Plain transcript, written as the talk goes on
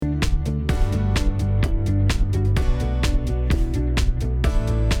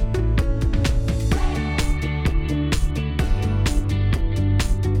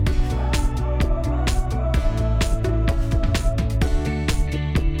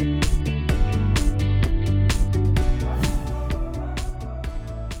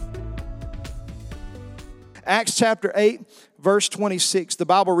Acts chapter 8, verse 26, the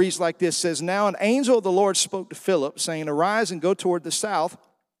Bible reads like this, says, "Now an angel of the Lord spoke to Philip, saying, Arise and go toward the south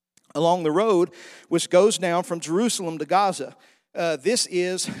along the road which goes down from Jerusalem to Gaza. This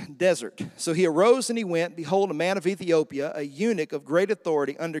is desert. So he arose and he went. Behold, a man of Ethiopia, a eunuch of great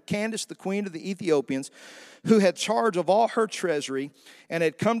authority, under Candace, the queen of the Ethiopians, who had charge of all her treasury, and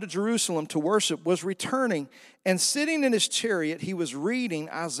had come to Jerusalem to worship, was returning. And sitting in his chariot, he was reading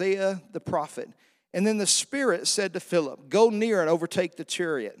Isaiah the prophet. And then the Spirit said to Philip, Go near and overtake the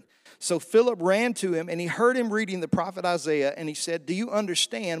chariot. So Philip ran to him, and he heard him reading the prophet Isaiah, and he said, Do you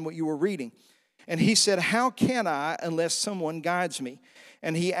understand what you were reading? And he said, How can I unless someone guides me?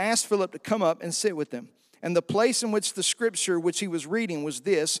 And he asked Philip to come up and sit with him. And the place in which the scripture which he was reading was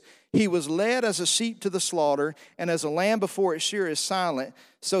this: He was led as a sheep to the slaughter, and as a lamb before its shearer is silent,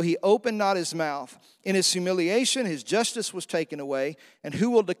 so he opened not his mouth. In his humiliation his justice was taken away, and who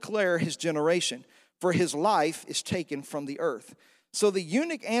will declare his generation? For his life is taken from the earth. So the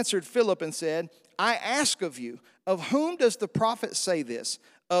eunuch answered Philip and said, I ask of you, of whom does the prophet say this?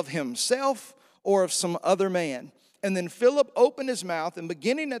 Of himself or of some other man? And then Philip opened his mouth, and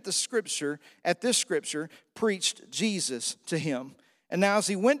beginning at this scripture, preached Jesus to him. And now as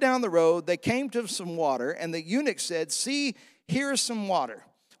he went down the road, they came to some water, and the eunuch said, See, here is some water.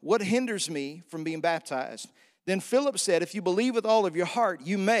 What hinders me from being baptized? Then Philip said, If you believe with all of your heart,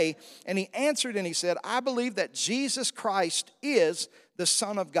 you may. And he answered and he said, I believe that Jesus Christ is the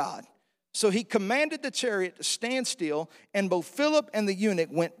Son of God. So he commanded the chariot to stand still, and both Philip and the eunuch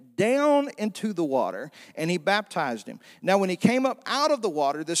went down into the water, and he baptized him. Now when he came up out of the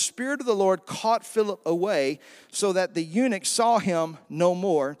water, the Spirit of the Lord caught Philip away, so that the eunuch saw him no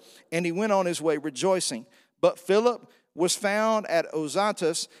more, and he went on his way rejoicing. But Philip was found at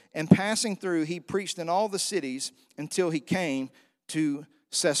Azotus, and passing through, he preached in all the cities until he came to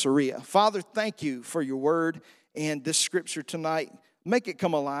Caesarea. Father, thank you for your word and this scripture tonight. Make it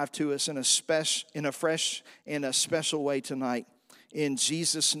come alive to us in a fresh and a special way tonight. In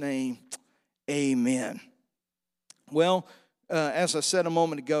Jesus' name, amen. Well, as I said a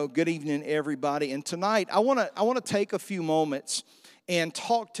moment ago, good evening, everybody. And tonight, I want to take a few moments and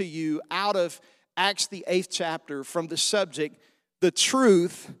talk to you out of Acts the 8th chapter from the subject, the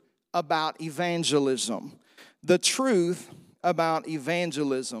truth about evangelism. The truth about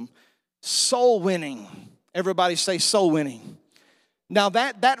evangelism. Soul winning. Everybody say soul winning. Now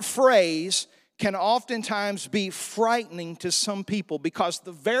that phrase can oftentimes be frightening to some people, because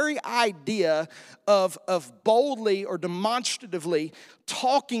the very idea of boldly or demonstratively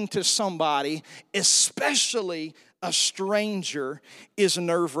talking to somebody, especially a stranger, is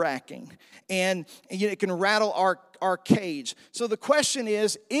nerve-wracking. And it can rattle our cage. So the question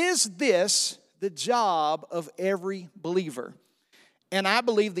is this the job of every believer? And I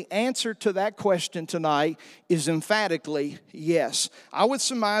believe the answer to that question tonight is emphatically yes. I would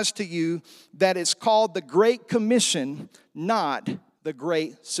surmise to you that it's called the Great Commission, not the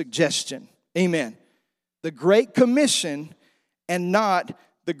Great Suggestion. Amen. The Great Commission and not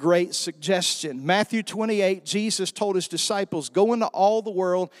the Great Suggestion. Matthew 28, Jesus told his disciples, Go into all the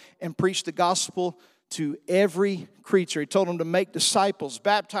world and preach the gospel to every creature. He told them to make disciples,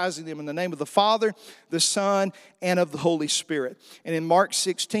 baptizing them in the name of the Father, the Son, and of the Holy Spirit. And in Mark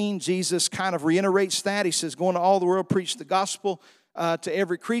 16, Jesus kind of reiterates that. He says, Go into all the world, preach the gospel to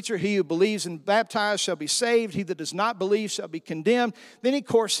every creature. He who believes and baptized shall be saved. He that does not believe shall be condemned. Then, of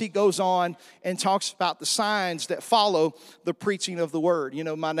course, he goes on and talks about the signs that follow the preaching of the word. You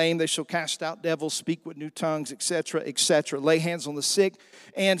know, my name, they shall cast out devils, speak with new tongues, etc., etc., lay hands on the sick.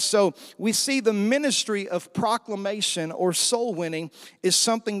 And so we see the ministry of proclamation or soul winning is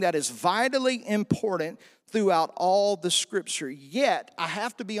something that is vitally important throughout all the scripture. Yet, I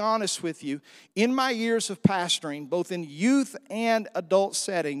have to be honest with you, in my years of pastoring, both in youth and adult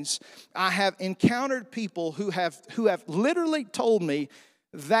settings, I have encountered people who have literally told me,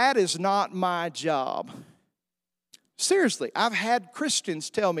 that is not my job. Seriously, I've had Christians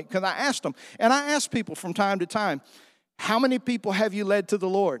tell me, because I asked them, and I ask people from time to time, how many people have you led to the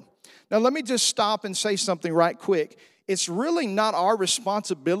Lord? Now, let me just stop and say something right quick. It's really not our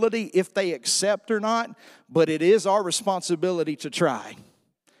responsibility if they accept or not, but it is our responsibility to try,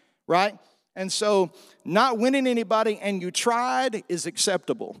 right? And so not winning anybody and you tried is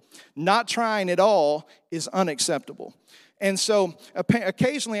acceptable. Not trying at all is unacceptable. And so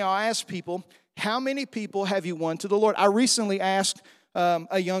occasionally I'll ask people, how many people have you won to the Lord? I recently asked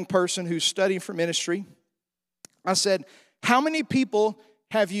a young person who's studying for ministry, I said, how many people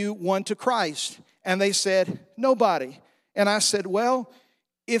have you won to Christ? And they said, nobody. And I said, well,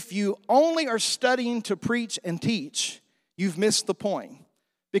 if you only are studying to preach and teach, you've missed the point.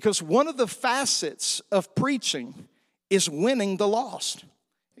 Because one of the facets of preaching is winning the lost.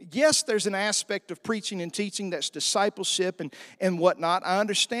 Yes, there's an aspect of preaching and teaching that's discipleship and whatnot. I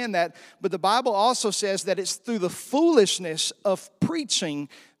understand that. But the Bible also says that it's through the foolishness of preaching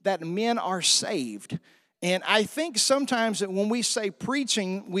that men are saved. And I think sometimes that when we say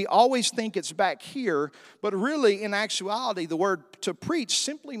preaching, we always think it's back here. But really, in actuality, the word to preach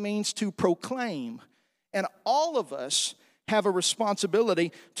simply means to proclaim. And all of us have a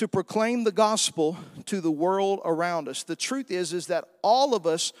responsibility to proclaim the gospel to the world around us. The truth is that all of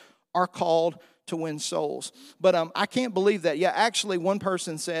us are called to win souls. But I can't believe that. Yeah, actually, one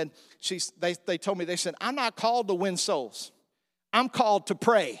person said, they told me, they said, I'm not called to win souls. I'm called to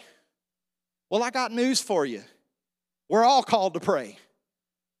pray. Well, I got news for you. We're all called to pray.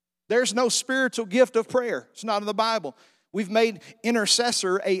 There's no spiritual gift of prayer. It's not in the Bible. We've made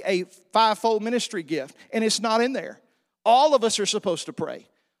intercessor a fivefold ministry gift, and it's not in there. All of us are supposed to pray.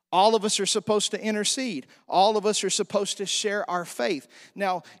 All of us are supposed to intercede. All of us are supposed to share our faith.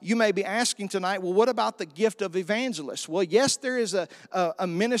 Now, you may be asking tonight, well, what about the gift of evangelist? Well, yes, there is a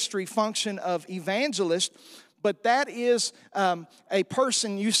ministry function of evangelist, but that is a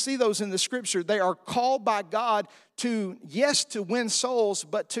person, you see those in the scripture, they are called by God to, yes, to win souls,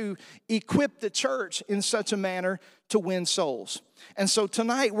 but to equip the church in such a manner to win souls. And so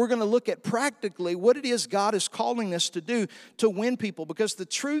tonight we're going to look at practically what it is God is calling us to do to win people, because the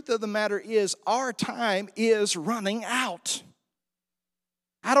truth of the matter is our time is running out.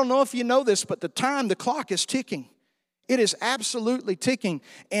 I don't know if you know this, but the clock is ticking. It is absolutely ticking,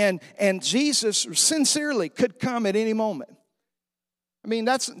 and Jesus sincerely could come at any moment. I mean,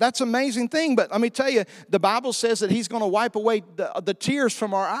 that's an amazing thing, but let me tell you, the Bible says that He's going to wipe away the tears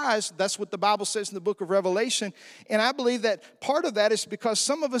from our eyes. That's what the Bible says in the book of Revelation, and I believe that part of that is because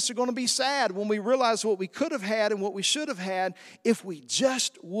some of us are going to be sad when we realize what we could have had and what we should have had if we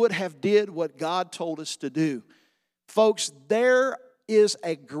just would have did what God told us to do. Folks, there is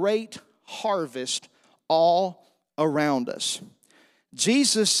a great harvest all around us.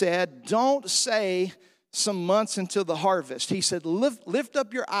 Jesus said, don't say some months until the harvest. He said, lift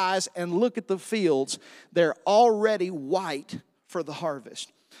up your eyes and look at the fields. They're already white for the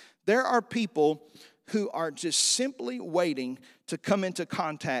harvest. There are people who are just simply waiting to come into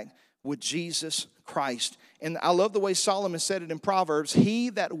contact with Jesus Christ. And I love the way Solomon said it in Proverbs, he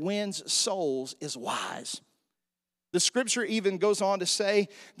that wins souls is wise. The scripture even goes on to say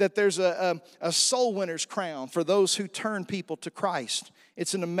that there's a soul winner's crown for those who turn people to Christ.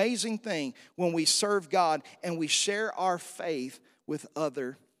 It's an amazing thing when we serve God and we share our faith with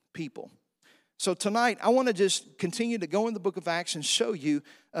other people. So tonight, I want to just continue to go in the book of Acts and show you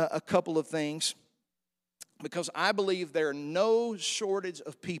a couple of things, because I believe there are no shortage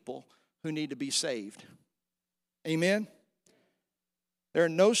of people who need to be saved. Amen? There are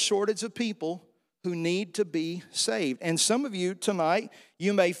no shortage of people who need to be saved. And some of you tonight,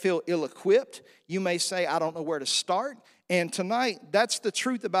 you may feel ill-equipped. You may say, I don't know where to start. And tonight, that's the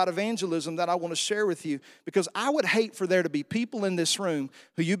truth about evangelism that I want to share with you, because I would hate for there to be people in this room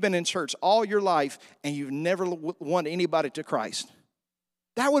who you've been in church all your life and you've never won anybody to Christ.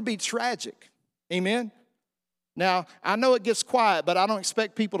 That would be tragic. Amen? Now, I know it gets quiet, but I don't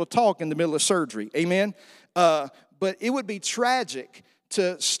expect people to talk in the middle of surgery. Amen? But it would be tragic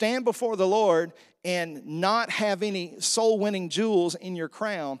to stand before the Lord and not have any soul-winning jewels in your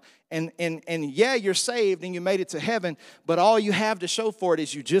crown. And yeah, you're saved and you made it to heaven, but all you have to show for it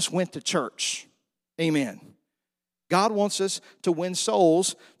is you just went to church. Amen. God wants us to win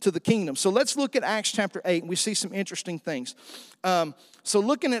souls to the kingdom. So let's look at Acts chapter 8, and we see some interesting things. So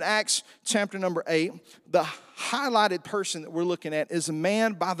looking at Acts chapter number 8, the highlighted person that we're looking at is a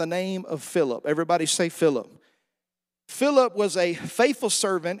man by the name of Philip. Everybody say Philip. Philip was a faithful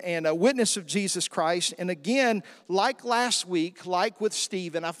servant and a witness of Jesus Christ. And again, like last week, like with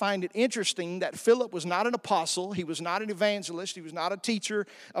Stephen, I find it interesting that Philip was not an apostle. He was not an evangelist. He was not a teacher,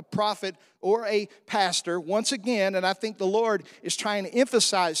 a prophet, or a pastor. Once again, and I think the Lord is trying to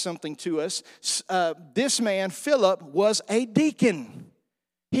emphasize something to us, this man, Philip, was a deacon.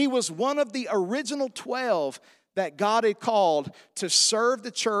 He was one of the original 12 that God had called to serve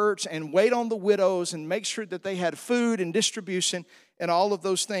the church and wait on the widows and make sure that they had food and distribution and all of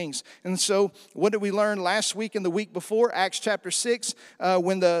those things. And so what did we learn last week and the week before? Acts chapter 6,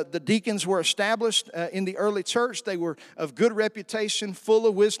 when the deacons were established in the early church, they were of good reputation, full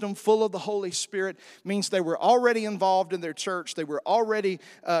of wisdom, full of the Holy Spirit. Means they were already involved in their church. They were already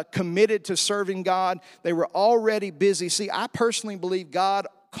committed to serving God. They were already busy. See, I personally believe God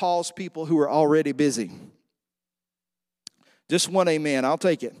calls people who are already busy. Just one amen. I'll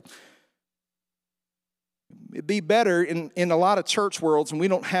take it. It'd be better in a lot of church worlds, and we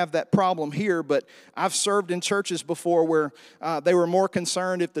don't have that problem here, but I've served in churches before where they were more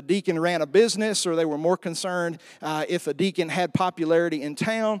concerned if the deacon ran a business, or they were more concerned if a deacon had popularity in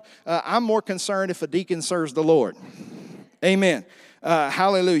town. I'm more concerned if a deacon serves the Lord. Amen.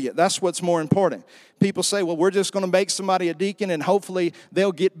 Hallelujah. That's what's more important. People say, well, we're just going to make somebody a deacon and hopefully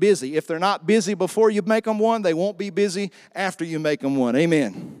they'll get busy. If they're not busy before you make them one, they won't be busy after you make them one.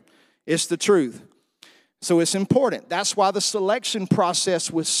 Amen. It's the truth. So it's important. That's why the selection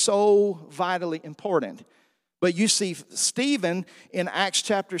process was so vitally important. But you see Stephen in Acts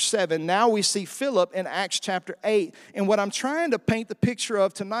chapter 7. Now we see Philip in Acts chapter 8. And what I'm trying to paint the picture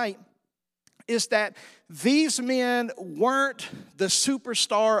of tonight is that these men weren't the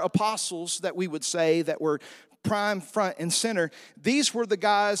superstar apostles that we would say that were prime front and center. These were the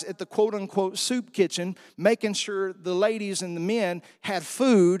guys at the quote-unquote soup kitchen making sure the ladies and the men had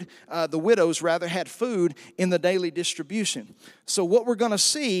food, the widows rather, had food in the daily distribution. So what we're going to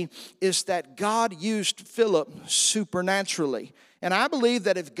see is that God used Philip supernaturally. And I believe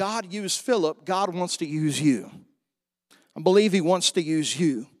that if God used Philip, God wants to use you. I believe He wants to use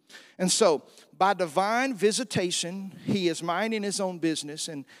you. And so, by divine visitation, he is minding his own business.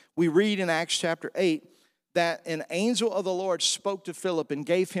 And we read in Acts chapter 8 that an angel of the Lord spoke to Philip and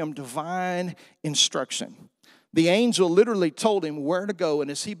gave him divine instruction. The angel literally told him where to go.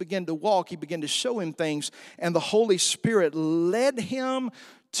 And as he began to walk, he began to show him things. And the Holy Spirit led him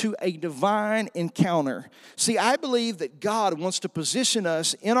to a divine encounter. See, I believe that God wants to position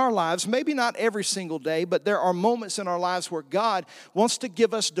us in our lives, maybe not every single day, but there are moments in our lives where God wants to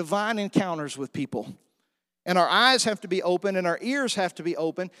give us divine encounters with people. And our eyes have to be open and our ears have to be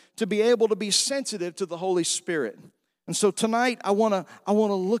open to be able to be sensitive to the Holy Spirit. And so tonight, I want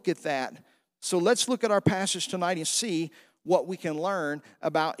to look at that. So let's look at our passage tonight and see what we can learn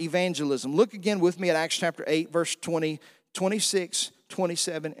about evangelism. Look again with me at Acts chapter 8, verse 20, 26,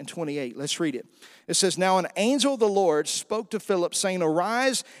 27, and 28. Let's read it. It says, "Now an angel of the Lord spoke to Philip, saying,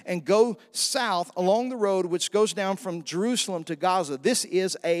 Arise and go south along the road which goes down from Jerusalem to Gaza. This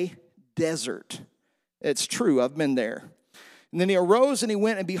is a desert." It's true, I've been there. And then he arose and he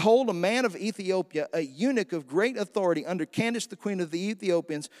went, and behold, a man of Ethiopia, a eunuch of great authority under Candace, the queen of the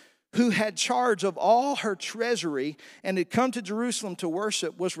Ethiopians, who had charge of all her treasury and had come to Jerusalem to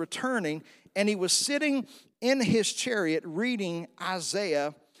worship, was returning, and he was sitting in his chariot reading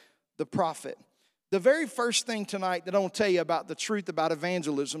Isaiah the prophet. The very first thing tonight that I want to tell you about the truth about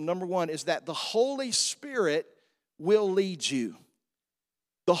evangelism, number one, is that the Holy Spirit will lead you.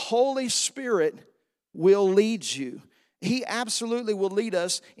 The Holy Spirit will lead you. He absolutely will lead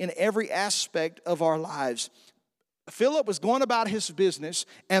us in every aspect of our lives. Philip was going about his business,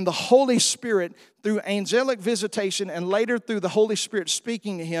 and the Holy Spirit, through angelic visitation and later through the Holy Spirit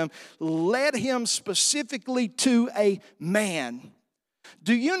speaking to him, led him specifically to a man.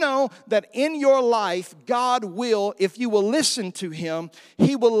 Do you know that in your life, God will, if you will listen to Him,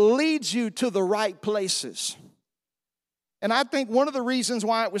 He will lead you to the right places? And I think one of the reasons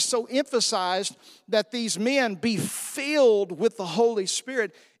why it was so emphasized that these men be filled with the Holy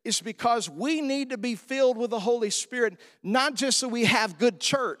Spirit is because we need to be filled with the Holy Spirit, not just so we have good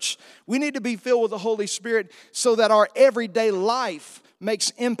church. We need to be filled with the Holy Spirit so that our everyday life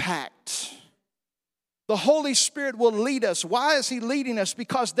makes impact. The Holy Spirit will lead us. Why is He leading us?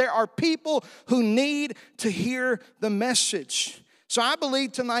 Because there are people who need to hear the message. So I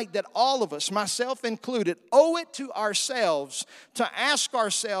believe tonight that all of us, myself included, owe it to ourselves to ask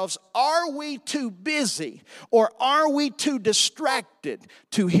ourselves, are we too busy or are we too distracted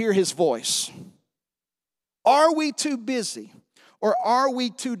to hear His voice? Are we too busy or are we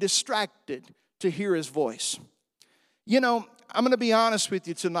too distracted to hear His voice? You know, I'm going to be honest with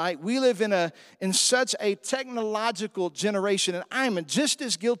you tonight. We live in such a technological generation, and I'm just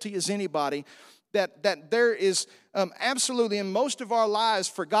as guilty as anybody, that there is absolutely in most of our lives,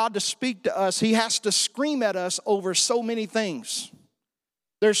 for God to speak to us, He has to scream at us over so many things.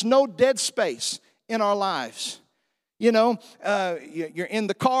 There's no dead space in our lives. You know, you're in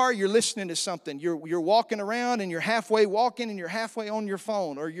the car, you're listening to something. You're walking around and you're halfway walking and you're halfway on your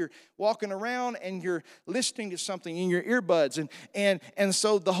phone. Or you're walking around and you're listening to something in your earbuds. And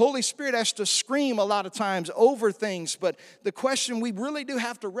so the Holy Spirit has to scream a lot of times over things. But the question we really do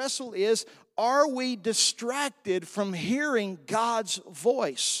have to wrestle is, are we distracted from hearing God's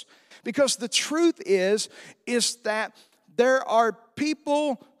voice? Because the truth is that there are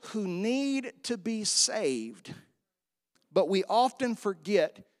people who need to be saved. But we often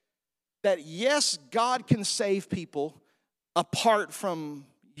forget that, yes, God can save people apart from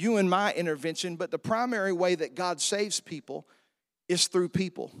you and my intervention, but the primary way that God saves people is through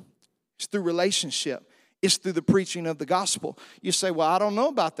people. It's through relationship. is through the preaching of the gospel. You say, well, I don't know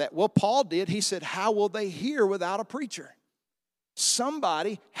about that. Well, Paul did. He said, how will they hear without a preacher?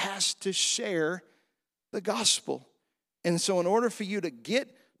 Somebody has to share the gospel. And so in order for you to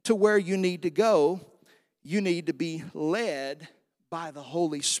get to where you need to go, you need to be led by the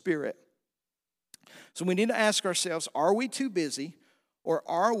Holy Spirit. So we need to ask ourselves, are we too busy or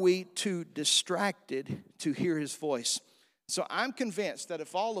are we too distracted to hear his voice? So I'm convinced that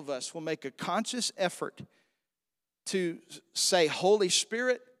if all of us will make a conscious effort to say, Holy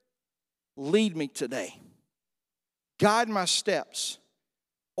Spirit, lead me today. Guide my steps.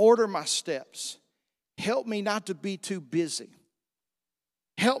 Order my steps. Help me not to be too busy.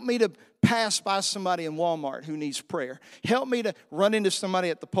 Help me to pass by somebody in Walmart who needs prayer. Help me to run into somebody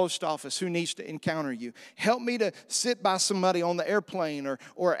at the post office who needs to encounter you. Help me to sit by somebody on the airplane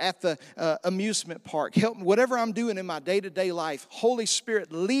or at the amusement park. Help me, whatever I'm doing in my day-to-day life, Holy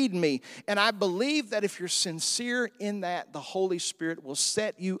Spirit, lead me. And I believe that if you're sincere in that, the Holy Spirit will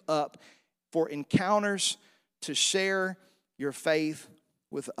set you up for encounters to share your faith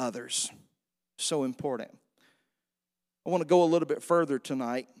with others. So important. I want to go a little bit further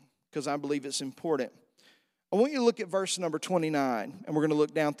tonight because I believe it's important. I want you to look at verse number 29, and we're going to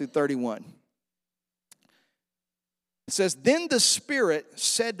look down through 31. It says, Then the Spirit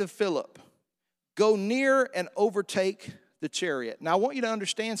said to Philip, Go near and overtake the chariot. Now, I want you to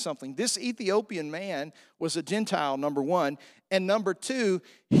understand something. This Ethiopian man was a Gentile, number one. And number two,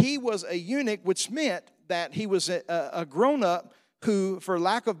 he was a eunuch, which meant that he was a grown-up who, for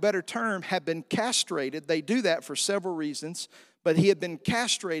lack of a better term, had been castrated. They do that for several reasons, but he had been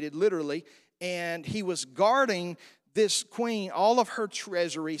castrated literally, and he was guarding this queen, all of her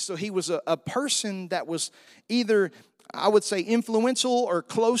treasury. So he was a person that was either, I would say, influential or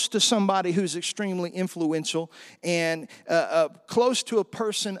close to somebody who's extremely influential, and close to a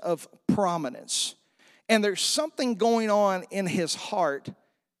person of prominence. And there's something going on in his heart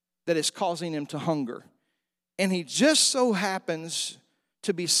that is causing him to hunger. And he just so happens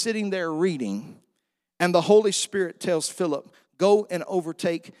to be sitting there reading, and the Holy Spirit tells Philip, Go and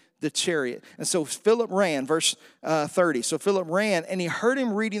overtake the chariot. And so Philip ran, verse 30. So Philip ran, and he heard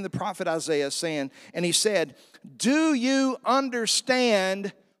him reading the prophet Isaiah saying, and he said, Do you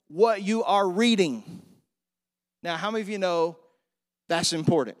understand what you are reading? Now, how many of you know that's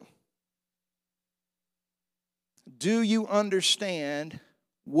important? Do you understand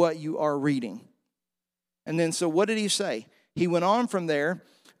what you are reading? And then, so what did he say? He went on from there,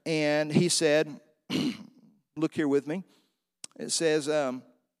 and he said, look here with me. It says,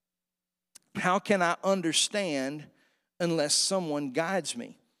 how can I understand unless someone guides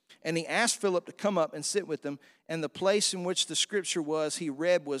me? And he asked Philip to come up and sit with him. And the place in which the scripture was, he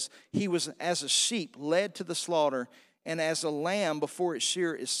read, was he was as a sheep led to the slaughter, and as a lamb before its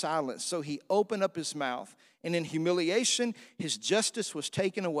shearer is silent. So he opened up his mouth, and in humiliation his justice was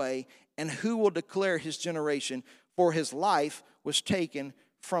taken away. And who will declare his generation? For his life was taken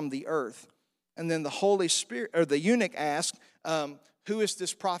from the earth. And then the Holy Spirit, or the eunuch asked, who is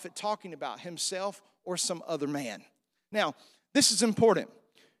this prophet talking about, himself or some other man? Now, this is important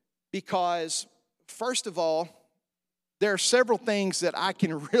because, first of all, there are several things that I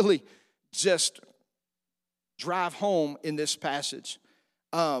can really just drive home in this passage.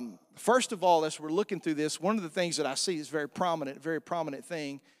 First of all, as we're looking through this, one of the things that I see is very prominent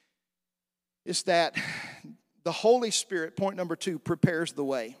thing, is that the Holy Spirit, point number 2, prepares the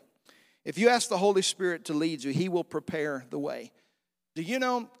way. If you ask the Holy Spirit to lead you, he will prepare the way. Do you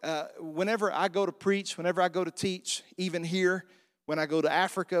know, whenever I go to preach, whenever I go to teach, even here, when I go to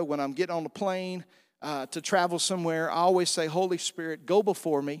Africa, when I'm getting on the plane to travel somewhere, I always say, Holy Spirit, go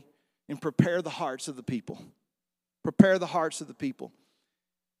before me and prepare the hearts of the people. Prepare the hearts of the people.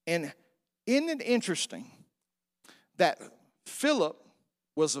 And isn't it interesting that Philip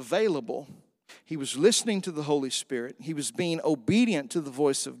was available? He was listening to the Holy Spirit. He was being obedient to the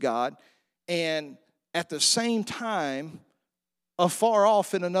voice of God. And at the same time, afar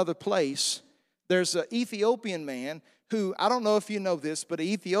off in another place, there's an Ethiopian man who, I don't know if you know this, but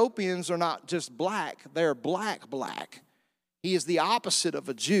Ethiopians are not just black. They're black. He is the opposite of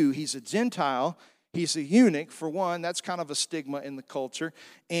a Jew. He's a Gentile. He's a eunuch, for one. That's kind of a stigma in the culture.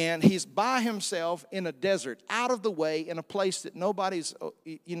 And he's by himself in a desert, out of the way, in a place that nobody's,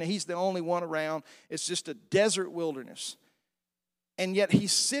 he's the only one around. It's just a desert wilderness. And yet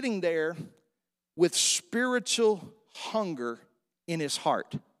he's sitting there with spiritual hunger in his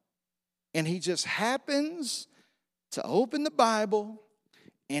heart. And he just happens to open the Bible,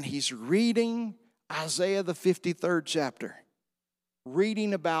 and he's reading Isaiah the 53rd chapter,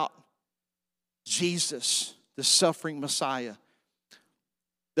 reading about Jesus, the suffering Messiah.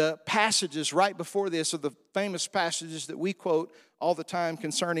 The passages right before this are the famous passages that we quote all the time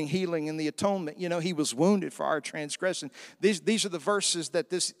concerning healing and the atonement. You know, he was wounded for our transgression. These are the verses that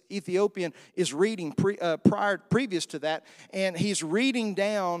this Ethiopian is reading previous to that. And he's reading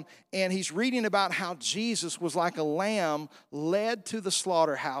down, and he's reading about how Jesus was like a lamb led to the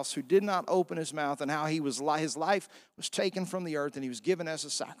slaughterhouse who did not open his mouth, and how his life was taken from the earth and he was given as a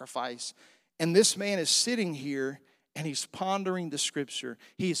sacrifice. And this man is sitting here, and he's pondering the scripture.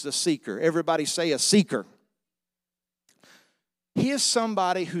 He's the seeker. Everybody say a seeker. He is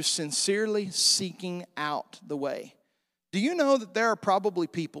somebody who's sincerely seeking out the way. Do you know that there are probably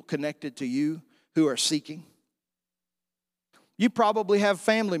people connected to you who are seeking? You probably have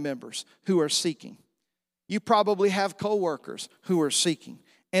family members who are seeking. You probably have coworkers who are seeking.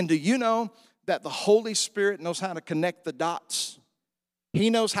 And do you know that the Holy Spirit knows how to connect the dots? He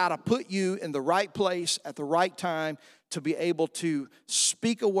knows how to put you in the right place at the right time to be able to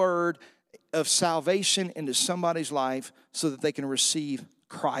speak a word of salvation into somebody's life so that they can receive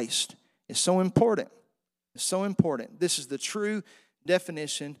Christ. It's so important. It's so important. This is the true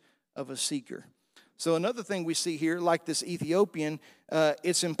definition of a seeker. So another thing we see here, like this Ethiopian,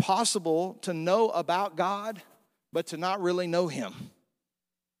 it's impossible to know about God, but to not really know Him.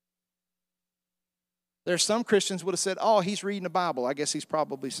 There's some Christians would have said, oh, he's reading the Bible. I guess he's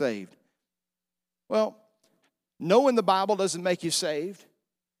probably saved. Well, knowing the Bible doesn't make you saved.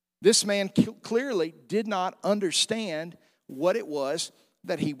 This man clearly did not understand what it was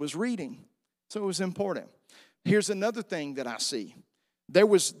that he was reading. So it was important. Here's another thing that I see. There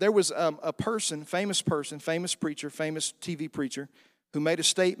was a person, famous preacher, famous TV preacher, who made a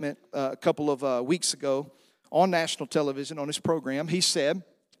statement a couple of weeks ago on national television on his program. He said,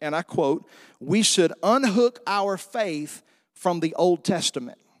 and I quote, "We should unhook our faith from the Old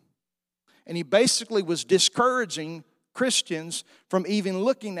Testament." And he basically was discouraging Christians from even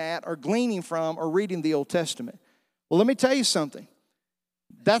looking at or gleaning from or reading the Old Testament. Well, let me tell you something.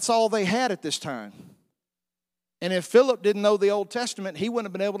 That's all they had at this time. And if Philip didn't know the Old Testament, he wouldn't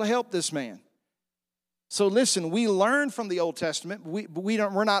have been able to help this man. So listen, we learn from the Old Testament.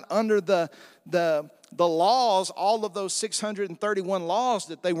 We're not under the laws, all of those 631 laws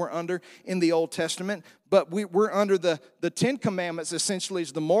that they were under in the Old Testament, but we're under the 10 Commandments, essentially,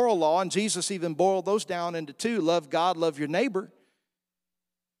 is the moral law, and Jesus even boiled those down into 2, love God, love your neighbor.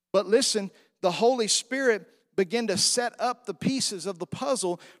 But listen, the Holy Spirit began to set up the pieces of the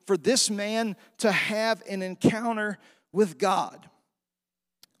puzzle for this man to have an encounter with God.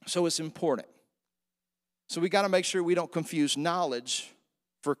 So it's important. So we got to make sure we don't confuse knowledge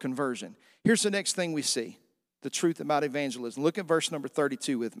for conversion. Here's the next thing we see, the truth about evangelism. Look at verse number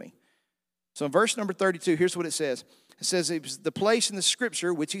 32 with me. So in verse number 32, here's what it says. It says, it was the place in the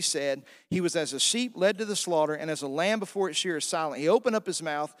scripture which he said, he was as a sheep led to the slaughter, and as a lamb before its shearer is silent. He opened up his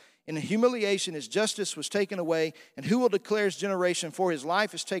mouth, and in humiliation his justice was taken away. And who will declare his generation? For his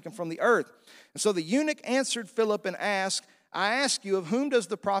life is taken from the earth. And so the eunuch answered Philip and asked, I ask you, of whom does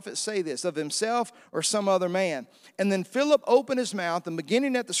the prophet say this? Of himself or some other man? And then Philip opened his mouth and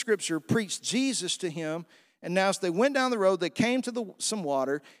beginning at the scripture, preached Jesus to him. And now as they went down the road, they came to some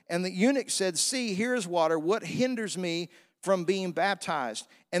water. And the eunuch said, see, here is water. What hinders me from being baptized?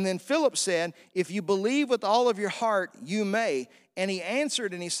 And then Philip said, if you believe with all of your heart, you may. And he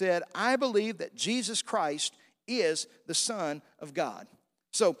answered and he said, I believe that Jesus Christ is the Son of God.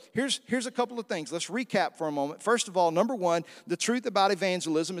 So here's a couple of things. Let's recap for a moment. First of all, number one, the truth about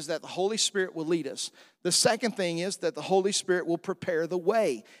evangelism is that the Holy Spirit will lead us. The second thing is that the Holy Spirit will prepare the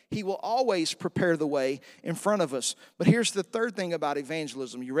way. He will always prepare the way in front of us. But here's the third thing about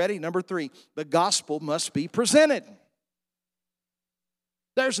evangelism. You ready? Number three, the gospel must be presented.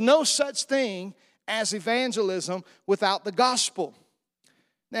 There's no such thing as evangelism without the gospel.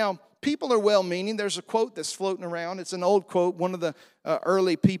 Now, people are well-meaning. There's a quote that's floating around. It's an old quote. One of the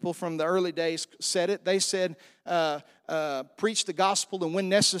early people from the early days said it. They said, preach the gospel and when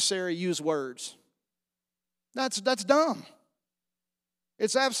necessary, use words. That's dumb.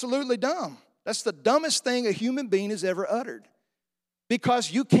 It's absolutely dumb. That's the dumbest thing a human being has ever uttered.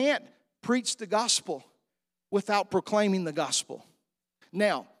 Because you can't preach the gospel without proclaiming the gospel.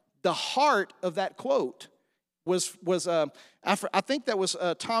 Now, the heart of that quote was I think that was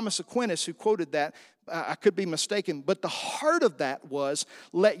Thomas Aquinas who quoted that. I could be mistaken, but the heart of that was,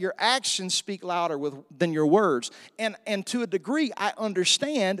 let your actions speak louder than your words. And to a degree, I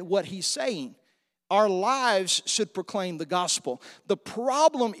understand what he's saying. Our lives should proclaim the gospel. The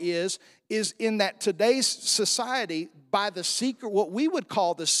problem is in that today's society, by the seeker, what we would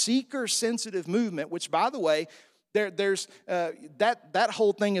call the seeker-sensitive movement, which, by the way, That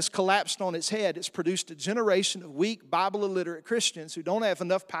whole thing has collapsed on its head. It's produced a generation of weak, Bible illiterate Christians who don't have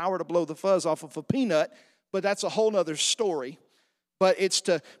enough power to blow the fuzz off of a peanut, but that's a whole other story. But it's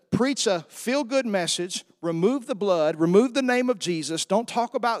to preach a feel-good message, remove the blood, remove the name of Jesus, don't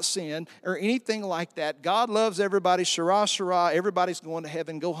talk about sin or anything like that. God loves everybody, shara, shara, everybody's going to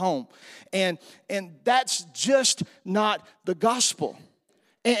heaven, go home. And that's just not the gospel.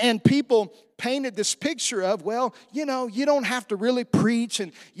 And people painted this picture of, well, you don't have to really preach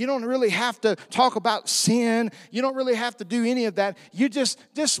and you don't really have to talk about sin. You don't really have to do any of that. You just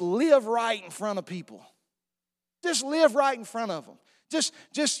live right in front of people. Just live right in front of them. Just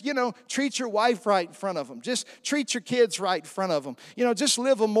treat your wife right in front of them. Just treat your kids right in front of them. Just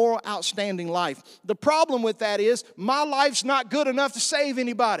live a moral, outstanding life. The problem with that is my life's not good enough to save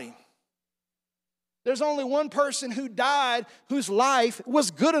anybody. There's only one person who died whose life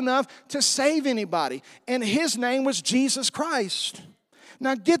was good enough to save anybody, and his name was Jesus Christ.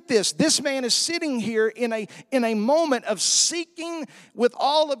 Now get this. This man is sitting here in a moment of seeking with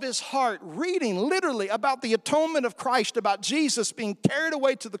all of his heart, reading literally about the atonement of Christ, about Jesus being carried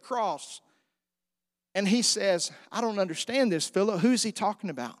away to the cross. And he says, I don't understand this, Philip. Who's he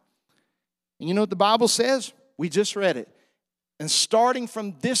talking about? And you know what the Bible says? We just read it. And starting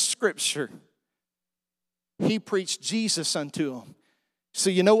from this scripture, he preached Jesus unto him.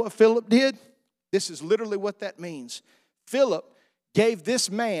 So you know what Philip did? This is literally what that means. Philip gave this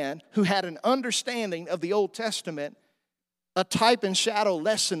man who had an understanding of the Old Testament a type and shadow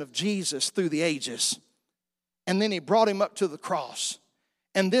lesson of Jesus through the ages. And then he brought him up to the cross.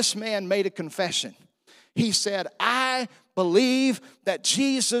 And this man made a confession. He said, I believe that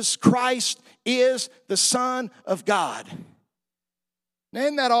Jesus Christ is the Son of God. Now,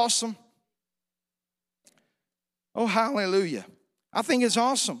 isn't that awesome? Oh, hallelujah. I think it's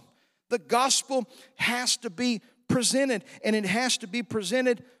awesome. The gospel has to be presented, and it has to be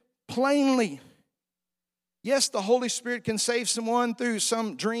presented plainly. Yes, the Holy Spirit can save someone through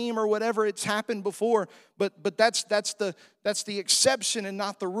some dream or whatever. It's happened before, but that's the exception and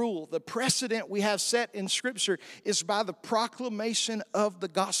not the rule. The precedent we have set in Scripture is by the proclamation of the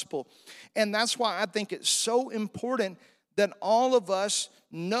gospel. And that's why I think it's so important that all of us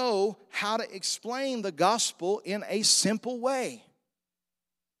know how to explain the gospel in a simple way.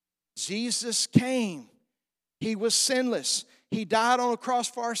 Jesus came. He was sinless. He died on a cross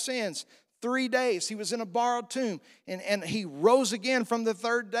for our sins. 3 days. He was in a borrowed tomb. And he rose again from the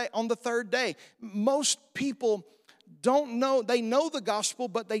third day, on the third day. Most people don't know. They know the gospel,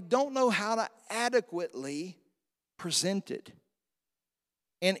 but they don't know how to adequately present it.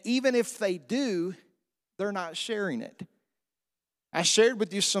 And even if they do, they're not sharing it. I shared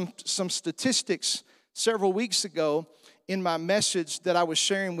with you some statistics several weeks ago in my message that I was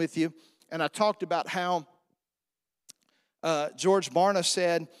sharing with you. And I talked about how George Barna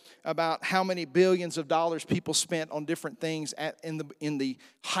said about how many billions of dollars people spent on different things in the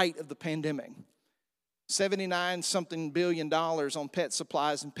height of the pandemic. 79-something billion dollars on pet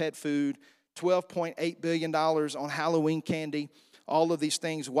supplies and pet food, $12.8 billion on Halloween candy, all of these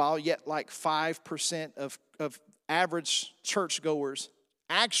things, while yet like 5% of average churchgoers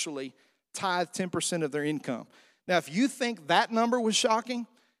actually tithe 10% of their income. Now, if you think that number was shocking,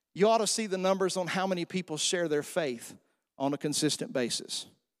 you ought to see the numbers on how many people share their faith on a consistent basis.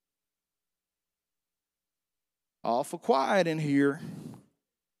 Awful quiet in here.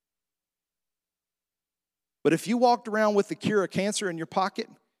 But if you walked around with the cure of cancer in your pocket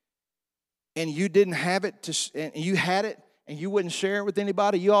and you didn't have it, and you had it and you wouldn't share it with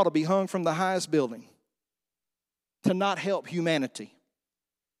anybody, you ought to be hung from the highest building to not help humanity.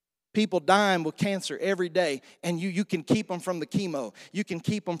 People dying with cancer every day, and you can keep them from the chemo. You can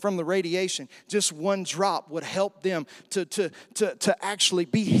keep them from the radiation. Just one drop would help them to actually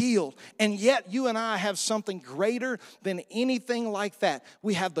be healed. And yet you and I have something greater than anything like that.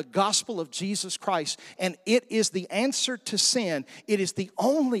 We have the gospel of Jesus Christ, and it is the answer to sin. It is the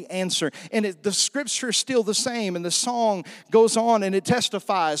only answer. And the scripture is still the same, and the song goes on, and it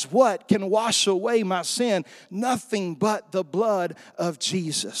testifies, what can wash away my sin? Nothing but the blood of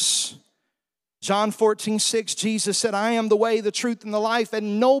Jesus. John 14:6, Jesus said, I am the way, the truth, and the life,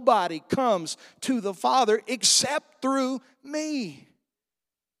 and nobody comes to the Father except through me.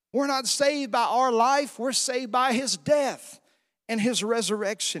 We're not saved by our life, we're saved by His death and His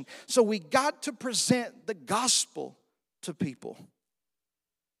resurrection. So we got to present the gospel to people.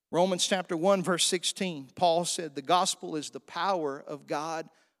 Romans chapter 1, verse 16, Paul said, the gospel is the power of God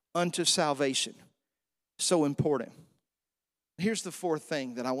unto salvation. So important. Here's the fourth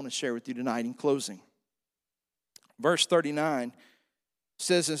thing that I want to share with you tonight in closing. Verse 39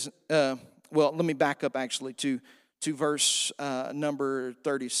 says, let me back up actually to to verse number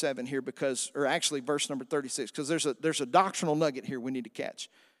 37 here or actually verse number 36, because there's a doctrinal nugget here we need to catch.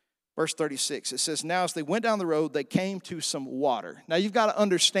 Verse 36, it says, now as they went down the road, they came to some water. Now you've got to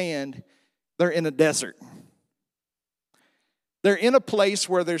understand, they're in a desert. They're in a place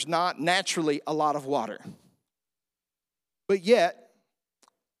where there's not naturally a lot of water. But yet,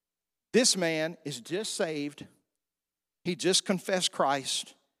 this man is just saved. He just confessed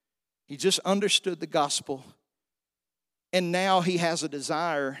Christ. He just understood the gospel. And now he has a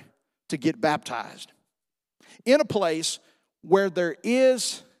desire to get baptized in a place where there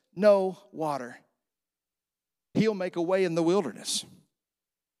is no water. He'll make a way in the wilderness.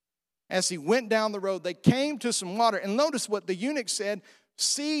 As he went down the road, they came to some water. And notice what the eunuch said,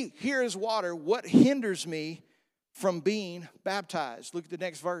 see, here is water. What hinders me from being baptized? Look at the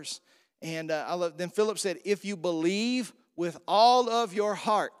next verse. And then Philip said, if you believe with all of your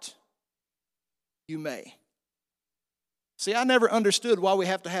heart, you may. See, I never understood why we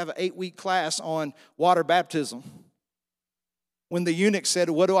have to have an 8-week class on water baptism. When the eunuch said,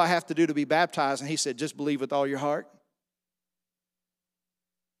 what do I have to do to be baptized? And he said, just believe with all your heart.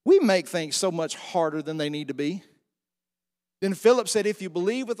 We make things so much harder than they need to be. Then Philip said, if you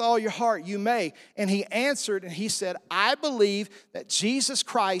believe with all your heart, you may. And he answered and he said, I believe that Jesus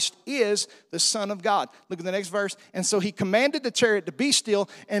Christ is the Son of God. Look at the next verse. And so he commanded the chariot to be still,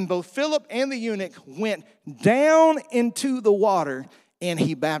 and both Philip and the eunuch went down into the water, and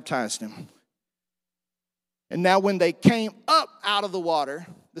he baptized him. And now when they came up out of the water,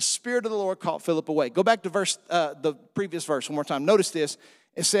 the Spirit of the Lord caught Philip away. Go back to the previous verse one more time. Notice this.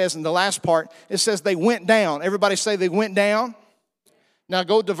 It says in the last part, it says they went down. Everybody say they went down. Now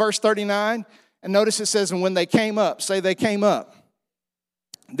go to verse 39 and notice it says, and when they came up, say they came up.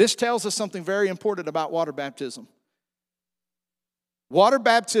 This tells us something very important about water baptism. Water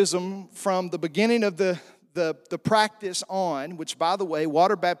baptism from the beginning of the practice on, which by the way,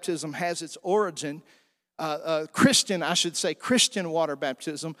 water baptism has its origin, Christian water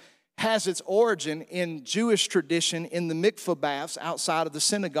baptism has its origin in Jewish tradition in the mikveh baths outside of the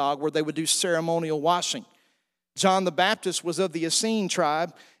synagogue where they would do ceremonial washing. John the Baptist was of the Essene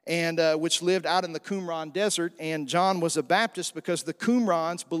tribe, and which lived out in the Qumran desert, and John was a Baptist because the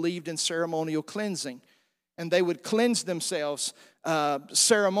Qumrans believed in ceremonial cleansing. And they would cleanse themselves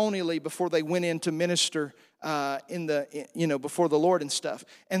ceremonially before they went in to minister before the Lord and stuff.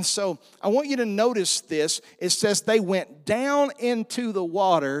 And so I want you to notice this. It says they went down into the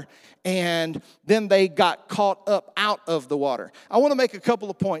water and then they got caught up out of the water. I want to make a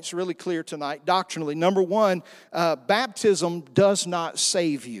couple of points really clear tonight doctrinally. Number one, baptism does not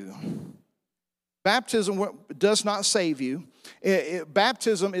save you. Baptism does not save you.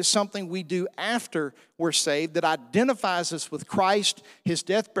 Baptism is something we do after we're saved that identifies us with Christ, His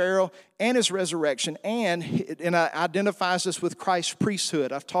death, burial, and His resurrection, and identifies us with Christ's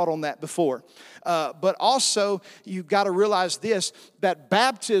priesthood. I've taught on that before. But also, you've got to realize this, that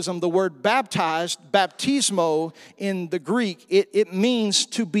baptism, the word baptized, baptismo in the Greek, it means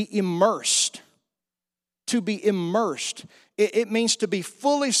to be immersed. To be immersed. It means to be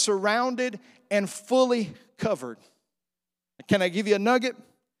fully surrounded and fully covered. Can I give you a nugget?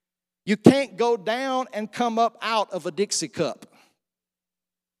 You can't go down and come up out of a Dixie cup.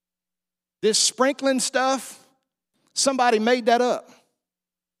 This sprinkling stuff, somebody made that up.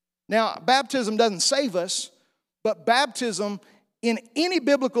 Now, baptism doesn't save us, but baptism in any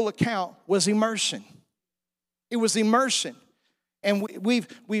biblical account was immersion. It was immersion. And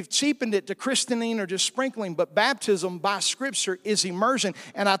we've cheapened it to christening or just sprinkling, but baptism by Scripture is immersion.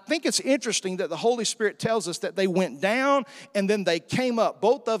 And I think it's interesting that the Holy Spirit tells us that they went down and then they came up.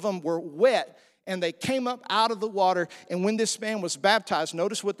 Both of them were wet and they came up out of the water. And when this man was baptized,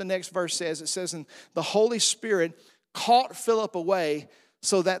 notice what the next verse says. It says, and the Holy Spirit caught Philip away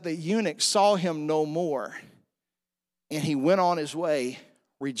so that the eunuch saw him no more. And he went on his way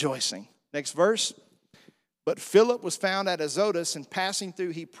rejoicing. Next verse. But Philip was found at Azotus, and passing through,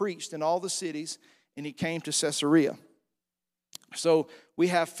 he preached in all the cities, and he came to Caesarea. So we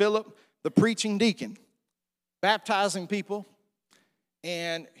have Philip, the preaching deacon, baptizing people,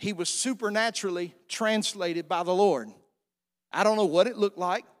 and he was supernaturally translated by the Lord. I don't know what it looked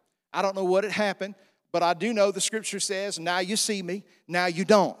like. I don't know what had happened, but I do know the Scripture says, now you see me, now you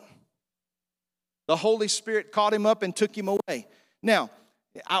don't. The Holy Spirit caught him up and took him away. Now,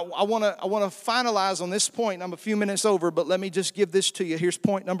 I want to finalize on this point. I'm a few minutes over, but let me just give this to you. Here's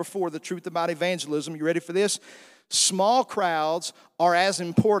point number 4, the truth about evangelism. You ready for this? Small crowds are as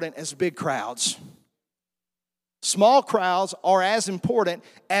important as big crowds. Small crowds are as important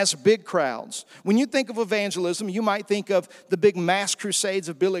as big crowds. When you think of evangelism, you might think of the big mass crusades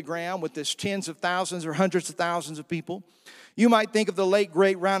of Billy Graham with his tens of thousands or hundreds of thousands of people. You might think of the late,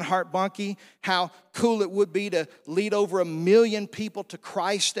 great Reinhard Bonnke, how cool it would be to lead over 1 million people to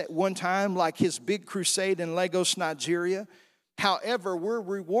Christ at one time, like his big crusade in Lagos, Nigeria. However, we're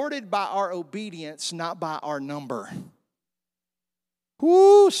rewarded by our obedience, not by our number.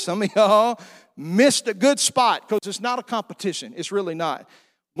 Whoo, some of y'all missed a good spot because it's not a competition. It's really not.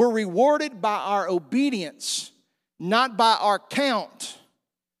 We're rewarded by our obedience, not by our count.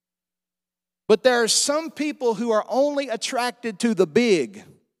 But there are some people who are only attracted to the big.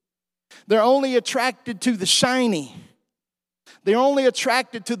 They're only attracted to the shiny. They're only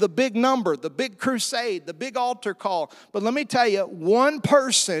attracted to the big number, the big crusade, the big altar call. But let me tell you, one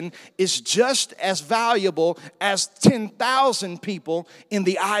person is just as valuable as 10,000 people in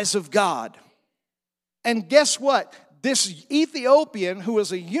the eyes of God. And guess what? This Ethiopian, who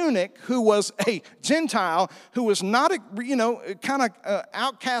was a eunuch, who was a Gentile, who was not kind of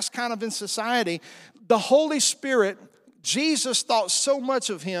outcast kind of in society, the Holy Spirit, Jesus thought so much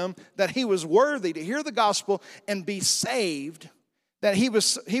of him that he was worthy to hear the gospel and be saved, that he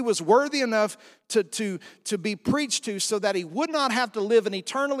was worthy enough to be preached to so that he would not have to live an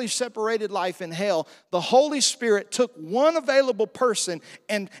eternally separated life in hell. The Holy Spirit took one available person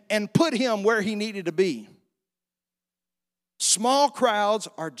and put him where he needed to be. Small crowds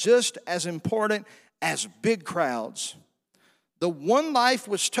are just as important as big crowds. The one life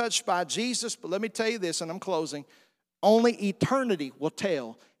was touched by Jesus, but let me tell you this, and I'm closing. Only eternity will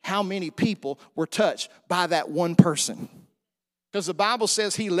tell how many people were touched by that one person. Because the Bible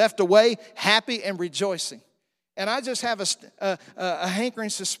says he left away happy and rejoicing. And I just have a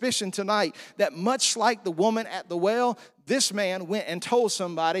hankering suspicion tonight that much like the woman at the well, this man went and told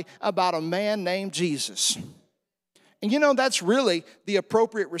somebody about a man named Jesus. And you know, that's really the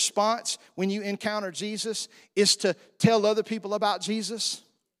appropriate response when you encounter Jesus, is to tell other people about Jesus.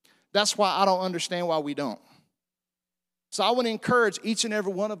 That's why I don't understand why we don't. So I want to encourage each and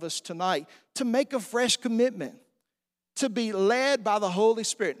every one of us tonight to make a fresh commitment to be led by the Holy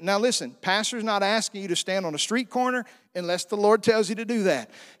Spirit. Now listen, pastor's not asking you to stand on a street corner unless the Lord tells you to do that.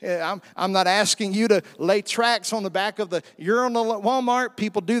 I'm not asking you to lay tracts on the back of the urinal at Walmart.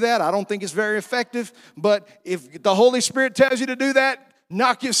 People do that. I don't think it's very effective. But if the Holy Spirit tells you to do that,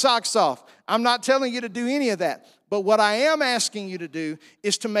 knock your socks off. I'm not telling you to do any of that. But what I am asking you to do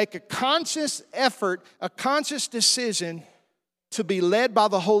is to make a conscious effort, a conscious decision to be led by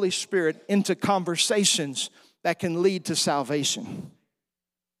the Holy Spirit into conversations that can lead to salvation.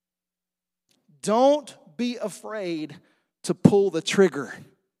 Don't be afraid to pull the trigger.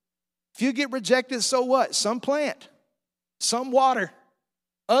 If you get rejected, so what? Some plant, some water.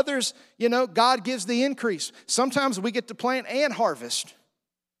 Others, God gives the increase. Sometimes we get to plant and harvest.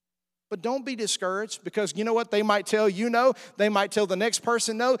 But don't be discouraged, because you know what? They might tell you no. They might tell the next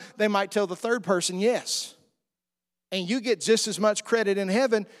person no. They might tell the third person yes. And you get just as much credit in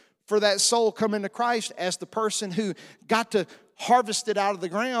heaven for that soul coming to Christ as the person who got to harvest it out of the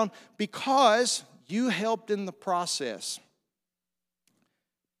ground, because you helped in the process.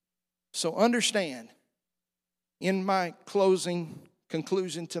 So understand, in my closing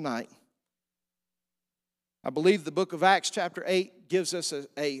conclusion tonight, I believe the book of Acts chapter 8 gives us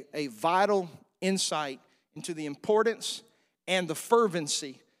a vital insight into the importance and the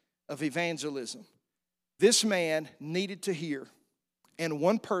fervency of evangelism. This man needed to hear, and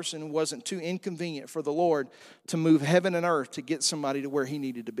one person wasn't too inconvenient for the Lord to move heaven and earth to get somebody to where he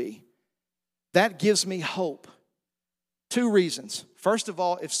needed to be. That gives me hope. Two reasons. First of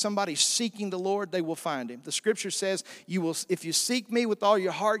all, if somebody's seeking the Lord, they will find him. The scripture says, if you seek me with all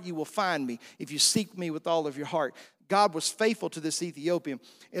your heart, you will find me. If you seek me with all of your heart. God was faithful to this Ethiopian.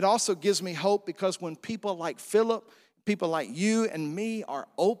 It also gives me hope, because when people like Philip, people like you and me are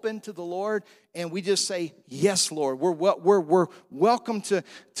open to the Lord, and we just say, yes, Lord, we're welcome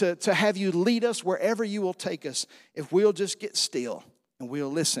to have you lead us wherever you will take us. If we'll just get still and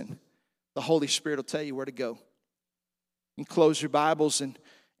we'll listen, the Holy Spirit will tell you where to go. And close your Bibles and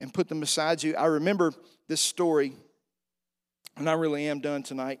put them beside you. I remember this story, and I really am done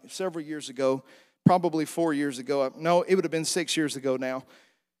tonight. Several years ago, probably 4 years ago. No, it would have been 6 years ago now.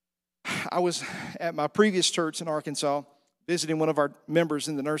 I was at my previous church in Arkansas, visiting one of our members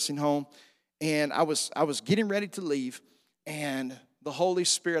in the nursing home, and I was getting ready to leave, and the Holy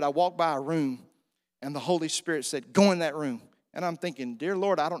Spirit, I walked by a room, and the Holy Spirit said, go in that room. And I'm thinking, dear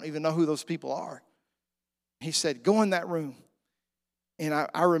Lord, I don't even know who those people are. He said, go in that room. And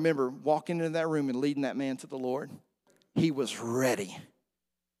I remember walking into that room and leading that man to the Lord. He was ready.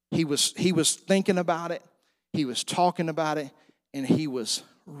 He was thinking about it. He was talking about it, and he was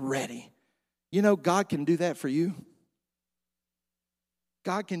ready. You know, God can do that for you.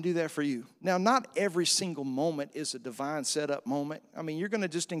 God can do that for you. Now, not every single moment is a divine setup moment. I mean, you're going to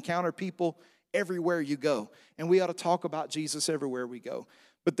just encounter people everywhere you go. And we ought to talk about Jesus everywhere we go.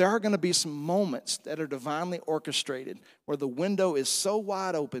 But there are going to be some moments that are divinely orchestrated where the window is so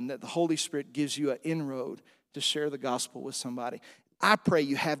wide open that the Holy Spirit gives you an inroad to share the gospel with somebody. I pray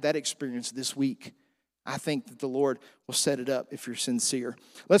you have that experience this week. I think that the Lord will set it up if you're sincere.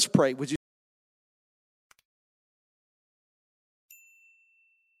 Let's pray. Would you